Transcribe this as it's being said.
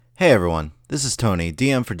Hey everyone, this is Tony,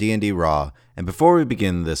 DM for D&D Raw, and before we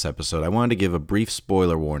begin this episode, I wanted to give a brief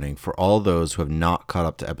spoiler warning for all those who have not caught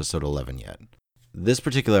up to episode 11 yet. This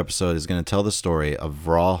particular episode is going to tell the story of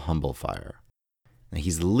Vral Humblefire. Now,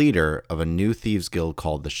 he's the leader of a new thieves guild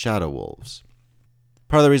called the Shadow Wolves.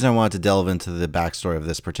 Part of the reason I wanted to delve into the backstory of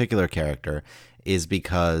this particular character is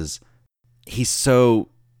because he's so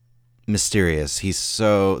mysterious.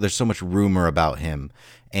 There's so much rumor about him,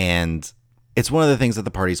 and it's one of the things that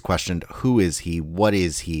the party's questioned. Who is he? What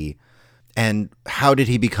is he? And how did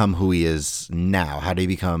he become who he is now? How did he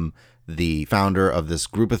become the founder of this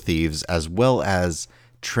group of thieves, as well as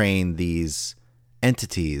train these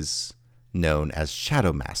entities known as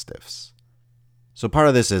Shadow Mastiffs? So part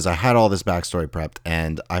of this is I had all this backstory prepped,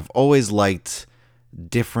 and I've always liked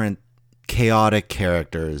different chaotic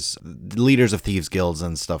characters, leaders of thieves guilds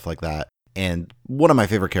and stuff like that. And one of my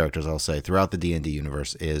favorite characters, I'll say, throughout the D&D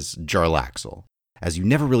universe is Jarlaxle, as you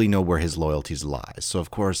never really know where his loyalties lie. So, of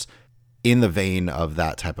course, in the vein of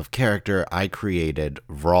that type of character, I created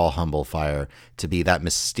Vral Humblefire to be that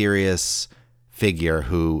mysterious figure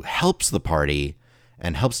who helps the party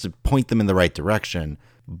and helps to point them in the right direction,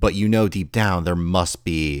 but you know deep down there must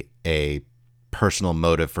be a personal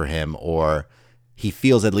motive for him, or he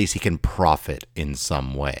feels at least he can profit in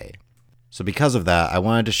some way. So because of that, I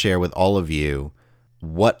wanted to share with all of you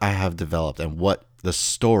what I have developed and what the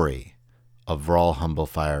story of Vral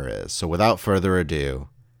Humblefire is. So without further ado,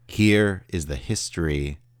 here is the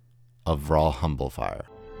history of Vral Humblefire.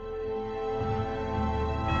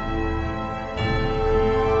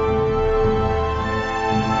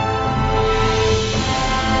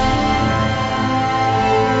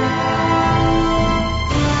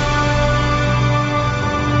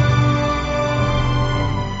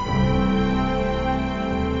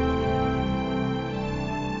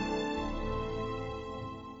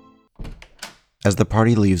 As the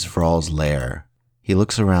party leaves Vral's lair, he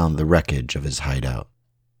looks around the wreckage of his hideout.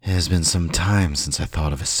 It has been some time since I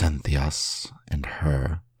thought of Ascenthios and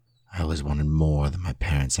her. I always wanted more than my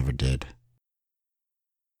parents ever did.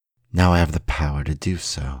 Now I have the power to do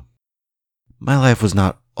so. My life was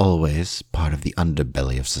not always part of the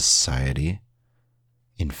underbelly of society.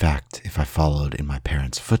 In fact, if I followed in my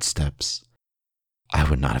parents' footsteps, I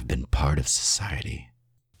would not have been part of society.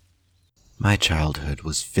 My childhood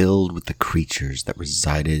was filled with the creatures that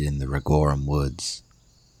resided in the Ragorum woods.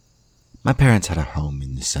 My parents had a home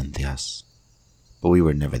in Ascenthios, but we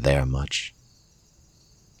were never there much.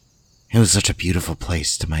 It was such a beautiful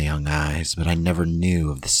place to my young eyes, but I never knew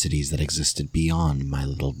of the cities that existed beyond my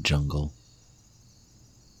little jungle.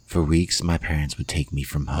 For weeks, my parents would take me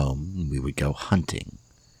from home, and we would go hunting,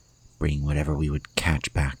 bringing whatever we would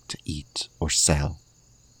catch back to eat or sell.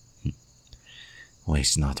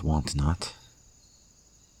 Waste not, want not.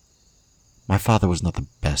 My father was not the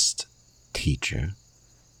best teacher,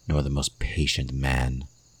 nor the most patient man.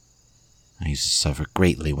 I used to suffer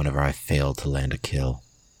greatly whenever I failed to land a kill.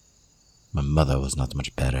 My mother was not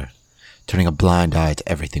much better, turning a blind eye to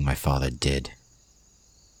everything my father did.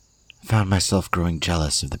 I found myself growing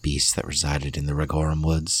jealous of the beasts that resided in the Ragorum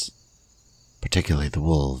woods, particularly the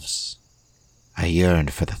wolves. I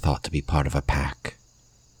yearned for the thought to be part of a pack,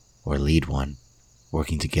 or lead one,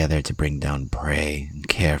 working together to bring down prey and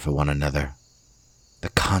care for one another. The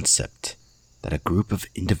concept that a group of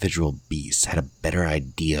individual beasts had a better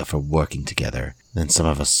idea for working together than some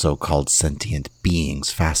of us so-called sentient beings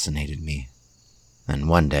fascinated me. And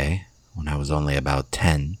one day, when I was only about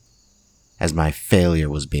 10, as my failure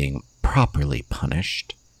was being properly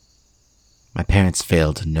punished, my parents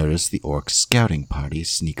failed to notice the orc scouting party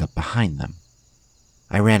sneak up behind them.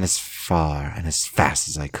 I ran as far and as fast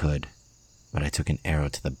as I could, but I took an arrow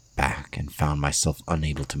to the back and found myself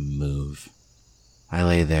unable to move. I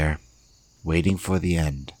lay there, waiting for the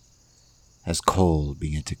end, as cold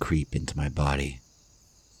began to creep into my body.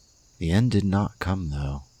 The end did not come,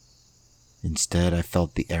 though. Instead, I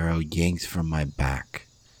felt the arrow yanked from my back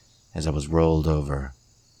as I was rolled over,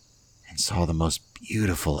 and saw the most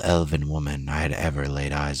beautiful elven woman I had ever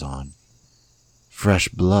laid eyes on. Fresh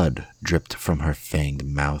blood dripped from her fanged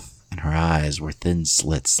mouth, and her eyes were thin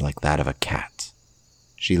slits like that of a cat.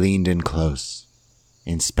 She leaned in close,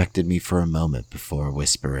 inspected me for a moment before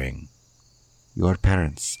whispering, "Your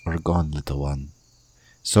parents are gone, little one.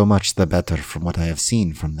 So much the better from what I have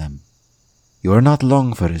seen from them. You are not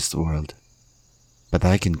long for this world, but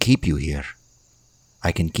I can keep you here.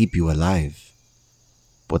 I can keep you alive.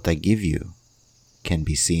 What I give you can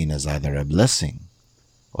be seen as either a blessing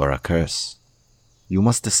or a curse. You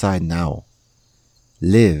must decide now.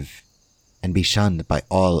 Live and be shunned by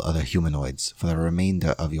all other humanoids for the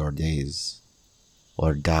remainder of your days,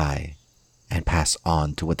 or die and pass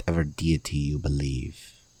on to whatever deity you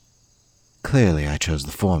believe. Clearly, I chose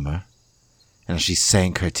the former, and as she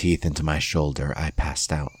sank her teeth into my shoulder, I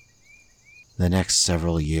passed out. The next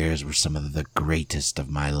several years were some of the greatest of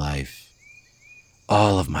my life.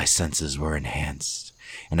 All of my senses were enhanced,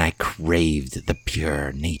 and I craved the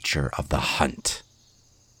pure nature of the hunt.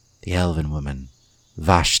 The elven woman,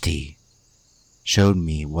 Vashti, showed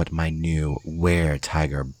me what my new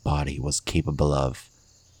were-tiger body was capable of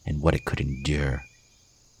and what it could endure.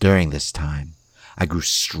 During this time, I grew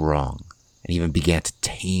strong and even began to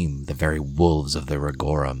tame the very wolves of the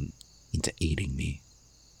Regorum into aiding me.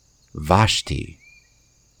 Vashti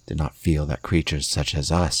did not feel that creatures such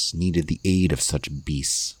as us needed the aid of such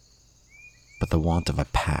beasts, but the want of a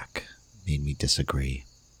pack made me disagree.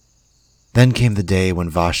 Then came the day when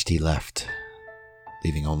Vashti left,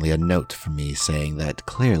 leaving only a note for me saying that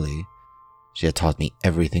clearly she had taught me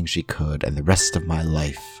everything she could and the rest of my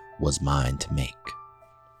life was mine to make.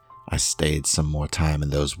 I stayed some more time in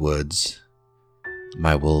those woods,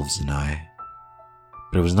 my wolves and I,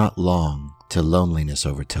 but it was not long till loneliness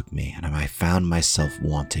overtook me and I found myself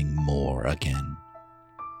wanting more again.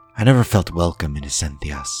 I never felt welcome in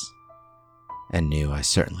Esenthias, and knew I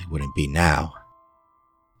certainly wouldn't be now,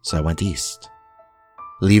 so I went east,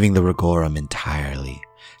 leaving the Regorum entirely,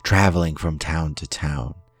 traveling from town to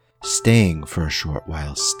town, staying for a short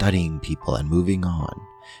while, studying people and moving on,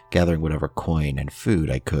 gathering whatever coin and food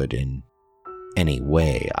I could in any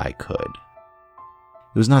way I could.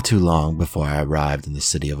 It was not too long before I arrived in the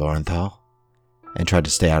city of Orenthal, and tried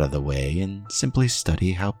to stay out of the way and simply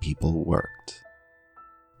study how people worked.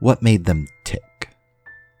 What made them tick?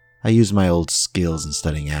 I used my old skills in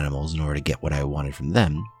studying animals in order to get what I wanted from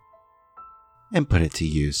them, and put it to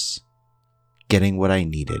use, getting what I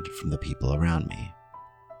needed from the people around me.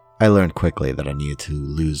 I learned quickly that I needed to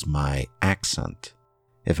lose my accent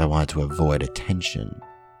if I wanted to avoid attention,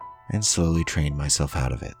 and slowly trained myself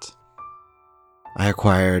out of it. I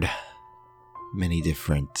acquired many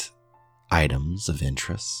different items of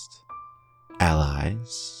interest,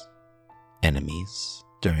 allies, enemies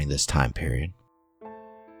during this time period.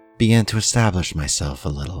 Began to establish myself a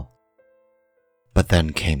little. But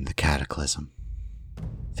then came the cataclysm.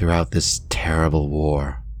 Throughout this terrible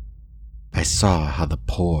war, I saw how the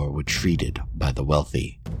poor were treated by the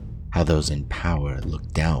wealthy, how those in power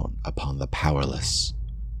looked down upon the powerless.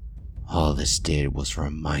 All this did was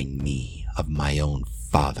remind me of my own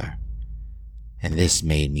father, and this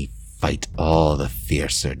made me fight all the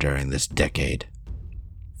fiercer during this decade.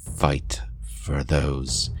 Fight for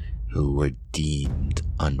those who were deemed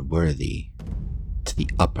unworthy, to the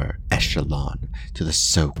upper echelon, to the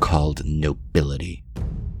so-called nobility.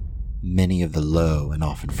 Many of the low and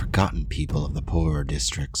often forgotten people of the poorer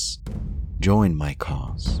districts joined my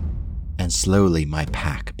cause, and slowly my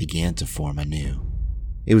pack began to form anew.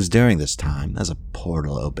 It was during this time, as a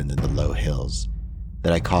portal opened in the low hills,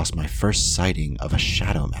 that I caught my first sighting of a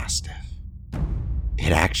shadow mastiff.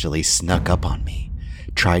 It actually snuck up on me,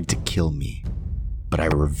 tried to kill me, but I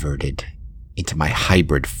reverted into my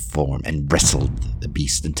hybrid form and wrestled the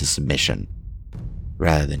beast into submission.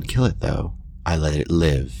 Rather than kill it though, I let it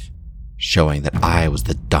live, showing that I was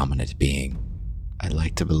the dominant being. I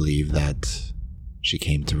like to believe that she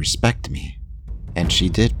came to respect me, and she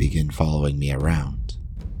did begin following me around.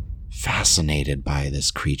 Fascinated by this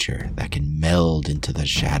creature that can meld into the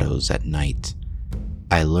shadows at night,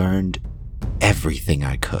 I learned everything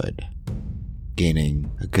I could,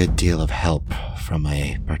 gaining a good deal of help from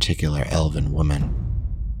a particular elven woman,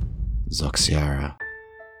 Zoxiara.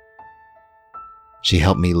 She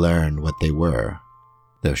helped me learn what they were,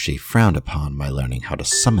 though she frowned upon my learning how to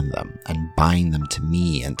summon them and bind them to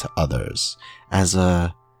me and to others as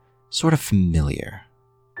a sort of familiar.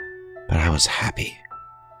 But I was happy.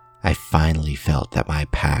 I finally felt that my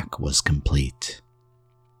pack was complete.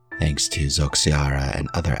 Thanks to Zoxiara and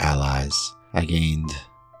other allies, I gained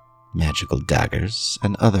magical daggers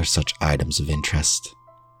and other such items of interest.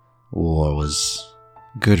 War was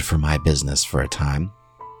good for my business for a time,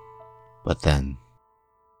 but then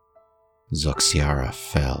Zoxiara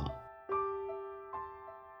fell.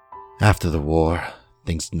 After the war,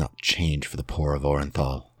 things did not change for the poor of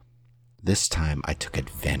Orenthal. This time I took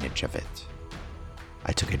advantage of it.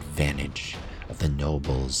 I took advantage of the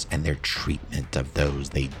nobles and their treatment of those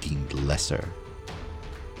they deemed lesser.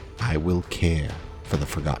 I will care for the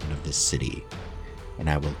forgotten of this city, and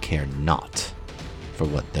I will care not for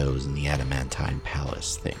what those in the Adamantine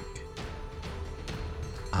Palace think.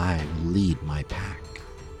 I will lead my pack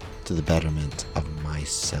to the betterment of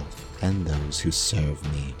myself and those who serve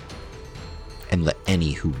me, and let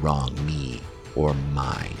any who wrong me or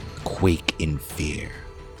mine quake in fear.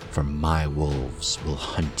 For my wolves will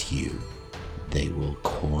hunt you, they will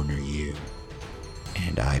corner you,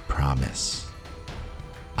 and I promise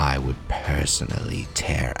I would personally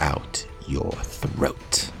tear out your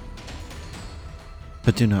throat.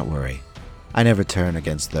 But do not worry, I never turn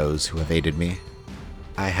against those who have aided me.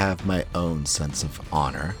 I have my own sense of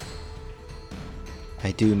honor.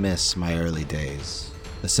 I do miss my early days,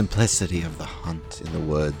 the simplicity of the hunt in the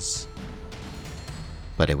woods.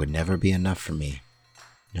 But it would never be enough for me,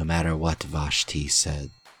 no matter what Vashti said.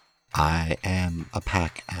 I am a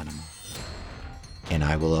pack animal, and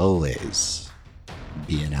I will always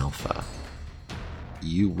be an alpha.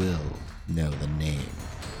 You will know the name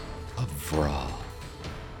of Vral.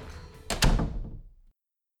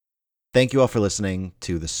 Thank you all for listening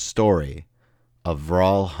to the story of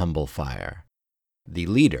Vral Humblefire, the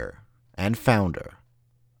leader and founder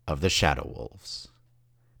of the Shadow Wolves.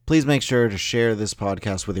 Please make sure to share this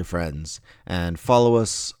podcast with your friends and follow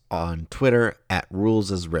us on Twitter at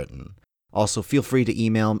RulesAsWritten. Also, feel free to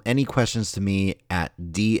email any questions to me at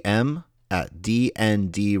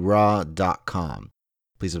dm@dndraw.com.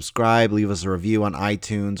 Please subscribe, leave us a review on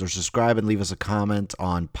iTunes, or subscribe and leave us a comment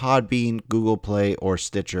on Podbean, Google Play, or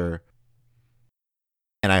Stitcher.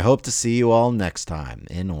 And I hope to see you all next time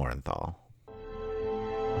in Orenthal.